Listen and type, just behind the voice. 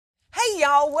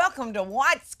y'all. Welcome to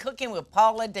What's Cooking with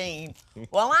Paula Deen.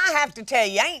 Well, I have to tell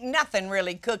you, ain't nothing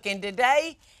really cooking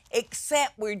today,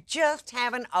 except we're just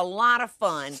having a lot of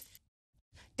fun.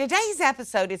 Today's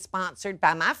episode is sponsored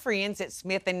by my friends at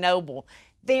Smith & Noble.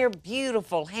 Their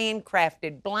beautiful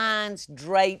handcrafted blinds,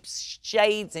 drapes,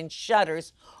 shades, and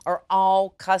shutters are all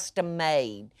custom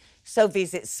made. So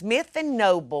visit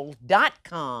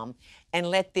smithandnoble.com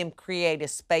and let them create a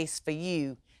space for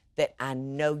you that I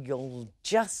know you'll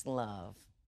just love.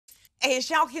 As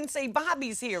y'all can see,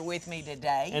 Bobby's here with me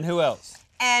today. And who else?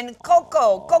 And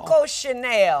Coco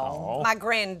Chanel, my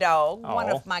granddog, one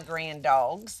of my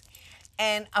granddogs.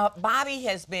 And Bobby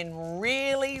has been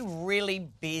really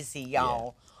busy,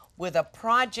 y'all, with a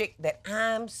project that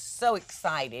I'm so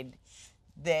excited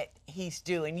that he's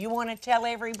doing. You want to tell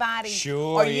everybody?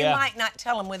 Sure, Or you might not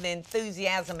tell them with the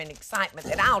enthusiasm and excitement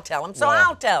that I'll tell them, so Well,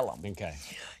 I'll tell them. Okay.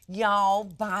 Y'all,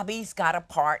 Bobby's got a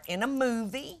part in a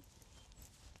movie.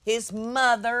 His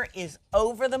mother is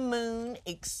over the moon,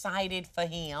 excited for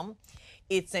him.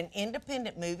 It's an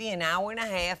independent movie, an hour and a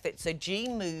half. It's a G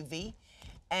movie,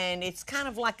 and it's kind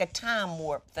of like a time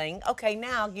warp thing. Okay,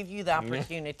 now I'll give you the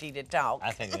opportunity to talk.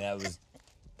 I think that was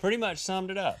pretty much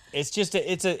summed it up. It's just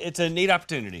it's a neat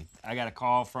opportunity. I got a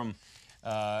call from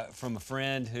a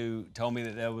friend who told me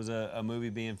that there was a movie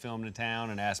being filmed in town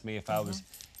and asked me if I was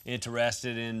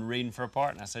interested in reading for a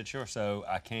part, and I said sure. So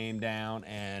I came down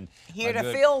and my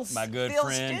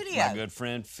good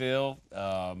friend Phil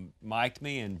mic'd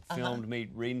me and filmed me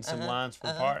reading some lines for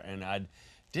a part, and I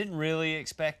didn't really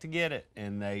expect to get it,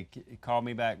 and they called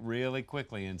me back really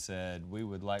quickly and said we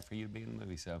would like for you to be in the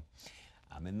movie. So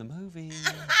I'm in the movie.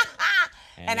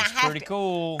 And it's pretty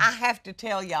cool. I have to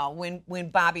tell y'all, when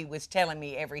Bobby was telling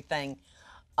me everything,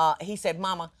 he said,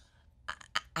 Mama,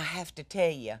 I have to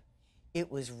tell you, it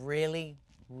was really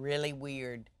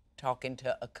weird talking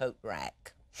to a coat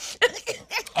rack.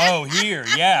 Oh, here,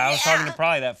 yeah. I was talking to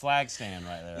probably that flag stand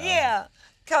right there. Yeah,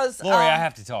 because... Lori, I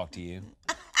have to talk to you.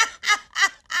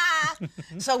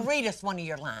 So read us one of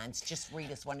your lines. Just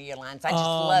read us one of your lines. I just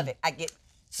love it. I get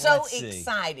so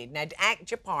excited. Now,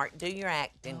 act your part. Do your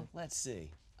acting. Well, let's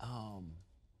see.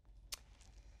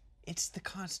 It's the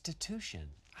Constitution.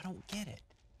 I don't get it.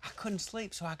 I couldn't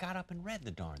sleep, so I got up and read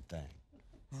the darn thing.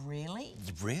 Really?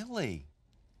 Really?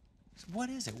 What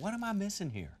is it? What am I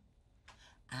missing here?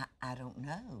 I don't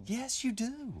know. Yes, you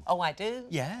do. Oh, I do?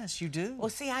 Yes, you do. Well,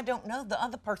 see, I don't know the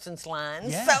other person's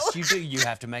lines. Yes, so. you do. You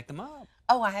have to make them up.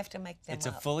 Oh, I have to make them up. It's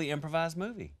a fully improvised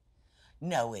movie.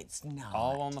 No, it's not.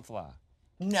 All on the fly.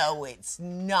 No, it's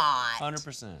not.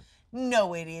 100%.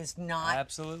 No, it is not.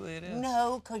 Absolutely it is.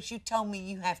 No, because you told me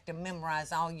you have to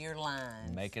memorize all your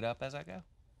lines. Make it up as I go.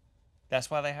 That's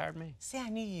why they hired me. See, I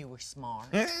knew you were smart.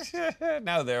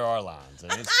 No, there are lines,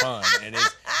 and it's fun. And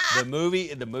it's the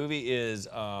movie is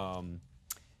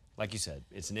like you said,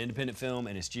 it's an independent film,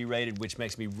 and it's G-rated, which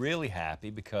makes me really happy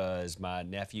because my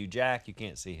nephew Jack, you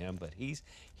can't see him, but he's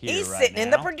here he's right now. He's sitting in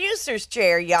the producer's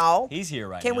chair, y'all. He's here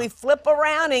right now. Can we flip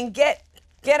around and get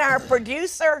our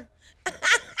producer?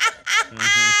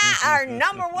 Our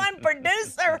 #1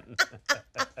 producer.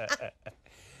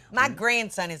 My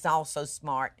grandson is also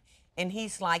smart. And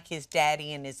he's like his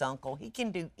daddy and his uncle. He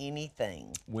can do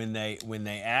anything. When they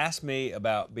asked me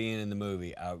about being in the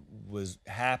movie, I was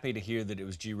happy to hear that it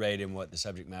was G-rated and what the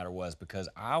subject matter was, because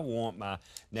I want my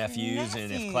nephews,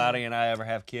 and if Cloudy and I ever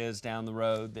have kids down the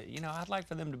road, that I'd like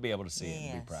for them to be able to see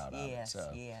it and be proud of it.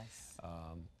 So,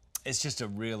 it's just a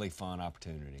really fun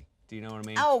opportunity. Do you know what I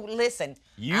mean? Oh, listen.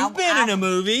 You've been in a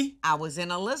movie. I was in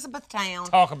Elizabethtown.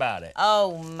 Talk about it.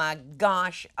 Oh, my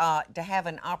gosh. To have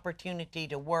an opportunity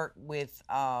to work with...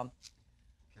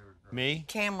 Me?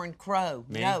 Cameron Crowe.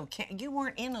 Me? No, you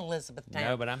weren't in Elizabethtown.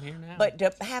 No, but I'm here now. But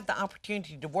to have the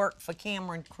opportunity to work for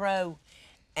Cameron Crowe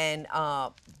and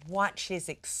watch his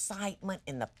excitement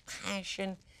and the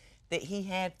passion that he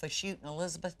had for shooting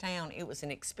Elizabethtown, it was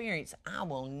an experience I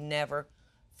will never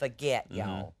forget,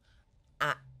 y'all.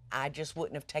 I just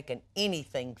wouldn't have taken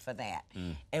anything for that.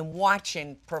 And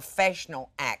watching professional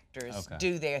actors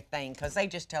do their thing, because they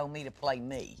just told me to play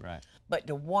me. Right. But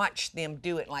to watch them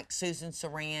do it, like Susan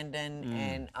Sarandon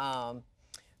and,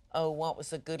 what was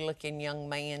the good-looking young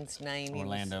man's name?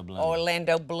 Orlando Bloom.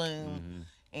 Orlando Bloom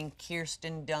and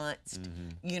Kirsten Dunst.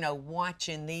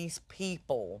 Watching these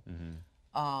people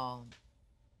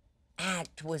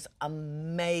act was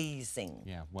amazing.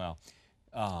 Yeah, well,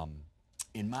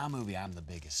 in my movie, I'm the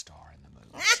biggest star in the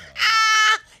movie. So.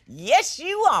 Yes,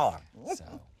 you are.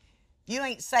 So. You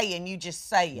ain't saying, you just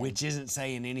saying. Which isn't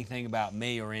saying anything about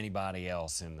me or anybody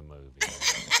else in the movie.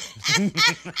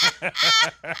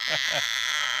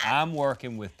 I'm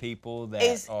working with people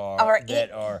that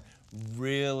are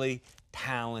really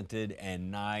talented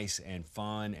and nice and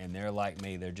fun, and they're like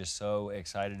me. They're just so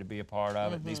excited to be a part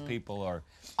of it. These people are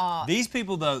these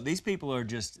people are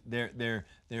just they're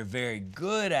very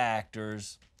good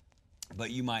actors, but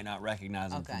you might not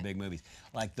recognize them from big movies.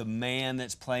 Like the man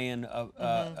that's playing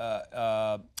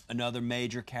another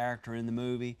major character in the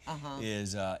movie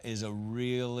is a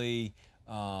really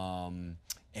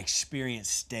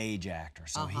experienced stage actor.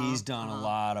 So he's done a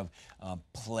lot of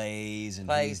plays, and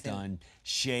he's done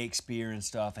Shakespeare and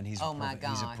stuff, and he's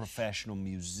he's a professional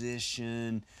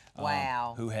musician.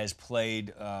 Wow. Who has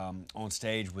played on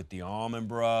stage with the Allman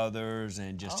Brothers,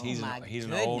 and just he's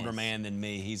an older man than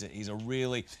me. He's a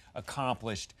really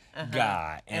accomplished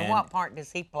guy. And what part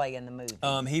does he play in the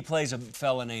movie? He plays a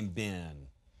fella named Ben.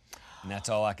 And that's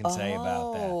all I can say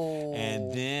about that.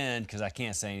 And then, because I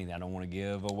can't say anything, I don't want to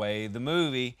give away the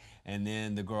movie. And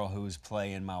then the girl who's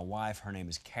playing my wife, her name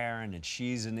is Karen, and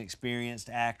she's an experienced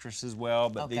actress as well.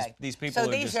 But these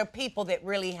people are people that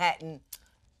really hadn't.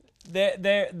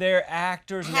 They're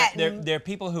actors. They're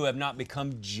people who have not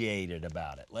become jaded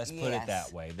about it. Let's put it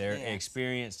that way. They're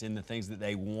experienced in the things that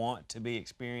they want to be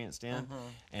experienced in,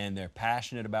 and they're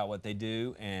passionate about what they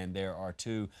do. And there are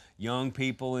two young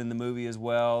people in the movie as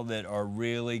well that are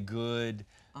really good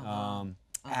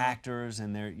actors,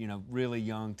 and they're really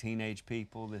young teenage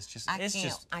people. That's just I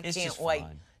can't wait.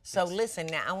 Fun. So listen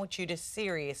now, I want you to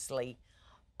seriously,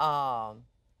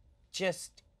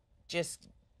 just.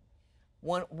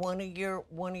 One of your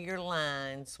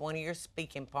lines, one of your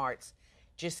speaking parts,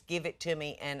 just give it to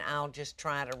me, and I'll just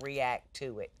try to react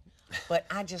to it. But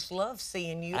I just love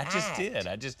seeing you act. I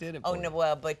just did it. Oh no,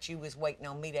 well, but you was waiting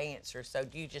on me to answer, so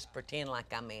you just pretend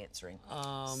like I'm answering.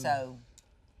 So,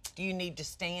 do you need to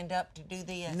stand up to do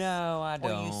this? No, I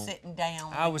don't. Or are you sitting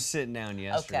down? I was sitting down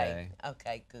yesterday.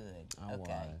 Okay, good. I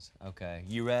was. Okay,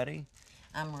 you ready?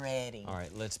 I'm ready. All right,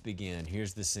 let's begin.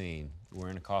 Here's the scene. We're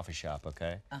in a coffee shop,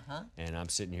 okay? And I'm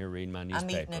sitting here reading my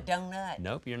newspaper. I'm eating a donut.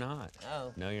 Nope, you're not.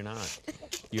 Oh. No, you're not.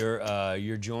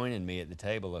 You're joining me at the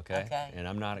table, okay? Okay. And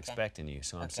I'm not expecting you,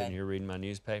 so I'm sitting here reading my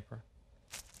newspaper.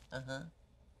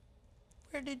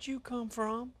 Where did you come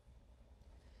from?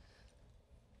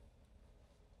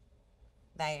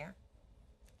 There.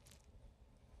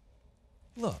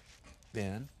 Look,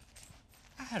 Ben,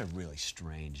 I had a really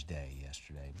strange day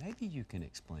yesterday. Maybe you can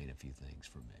explain a few things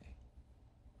for me.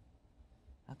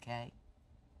 Okay.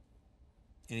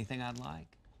 Anything I'd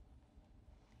like?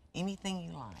 Anything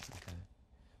you like. Okay.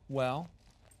 Well,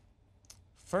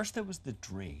 first there was the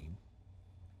dream,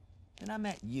 then I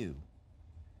met you,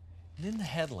 and then the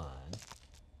headline,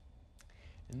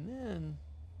 and then,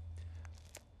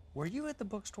 were you at the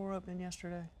bookstore open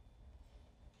yesterday?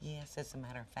 Yes, as a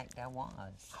matter of fact, I was.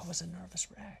 I was a nervous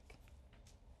wreck.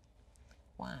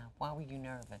 Why? Why were you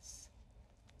nervous?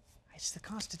 It's the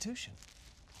Constitution.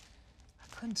 I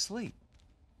couldn't sleep.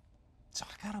 So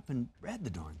I got up and read the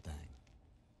darn thing.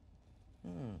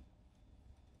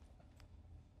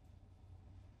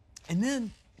 And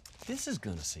then, this is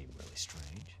gonna seem really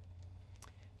strange,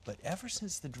 but ever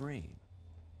since the dream,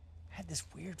 I had this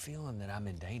weird feeling that I'm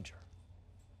in danger.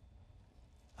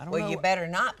 I don't know. Well, you better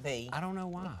not be. I don't know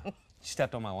why. You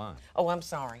stepped on my line. Oh, I'm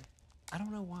sorry. I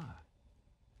don't know why.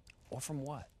 Or from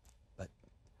what, but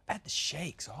I had the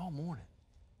shakes all morning.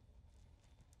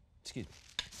 Excuse me.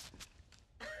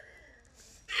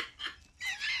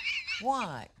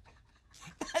 What?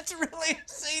 That's really a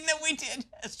scene that we did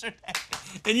yesterday.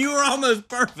 And you were almost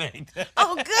perfect.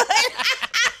 Oh, good.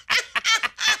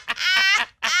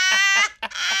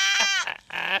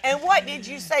 And what did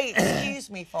you say excuse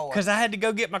me for? Because I had to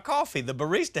go get my coffee. The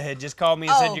barista had just called me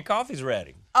and said, your coffee's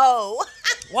ready. Oh.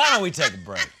 Why don't we take a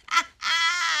break?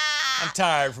 I'm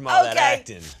tired from all that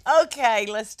acting. Okay,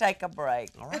 let's take a break.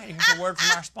 All right, here's a word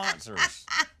from our sponsors.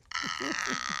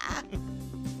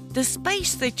 The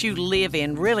space that you live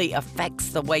in really affects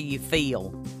the way you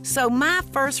feel. So my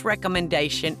first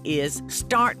recommendation is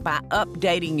start by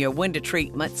updating your window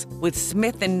treatments with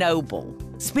Smith & Noble.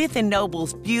 Smith &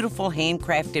 Noble's beautiful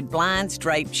handcrafted blinds,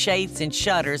 drapes, shades, and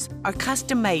shutters are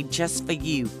custom-made just for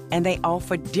you, and they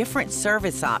offer different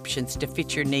service options to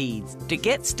fit your needs. To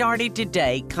get started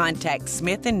today, contact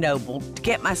Smith & Noble to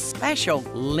get my special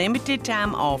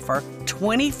limited-time offer,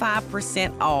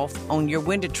 25% off on your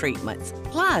window treatments,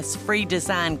 plus free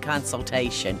design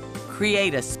consultation.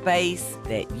 Create a space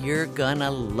that you're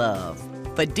gonna love.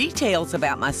 For details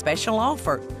about my special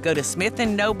offer, go to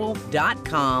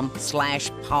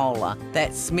smithandnoble.com/Paula.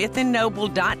 That's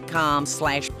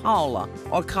smithandnoble.com/Paula,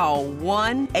 or call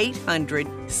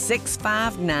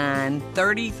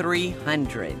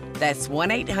 1-800-659-3300. That's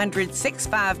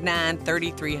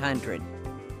 1-800-659-3300.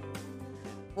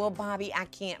 Well, Bobby, I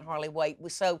can't hardly wait.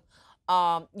 So,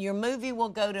 your movie will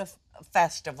go to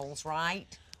festivals, right?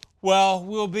 Well,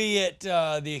 we'll be at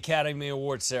the Academy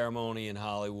Award ceremony in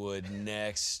Hollywood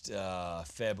next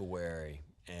February,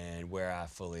 and where I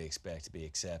fully expect to be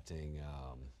accepting.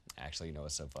 Actually, you know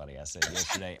what's so funny? I said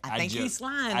yesterday. I think he's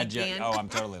lying again. Oh, I'm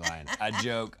totally lying. I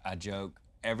joke.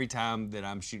 Every time that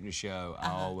I'm shooting a show,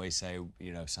 I always say,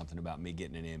 you know, something about me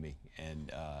getting an Emmy,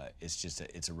 and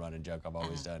it's a running joke I've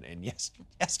always done. And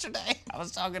yesterday, I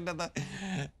was talking to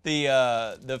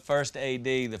the first AD,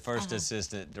 the first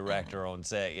assistant director on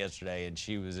set yesterday, and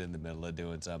she was in the middle of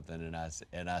doing something, and I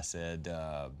said,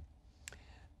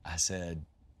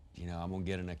 you know, I'm gonna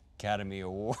get an Academy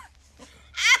Award.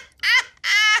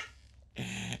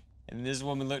 And this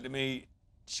woman looked at me.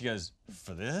 She goes,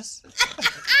 "For this?"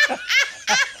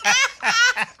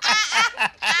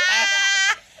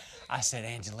 I said,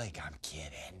 "Angelique, I'm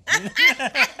kidding."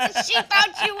 She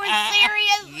thought you were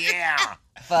serious. Yeah.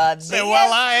 But Said,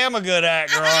 well, I am a good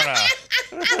actor, aren't I?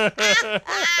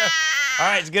 All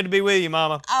right, it's good to be with you,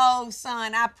 Mama. Oh,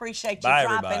 son, I appreciate you Bye,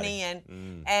 dropping everybody.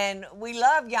 in. And we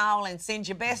love y'all and send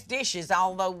your best dishes,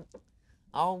 although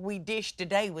all we dished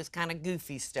today was kind of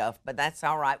goofy stuff, but that's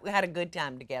all right. We had a good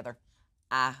time together,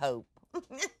 I hope.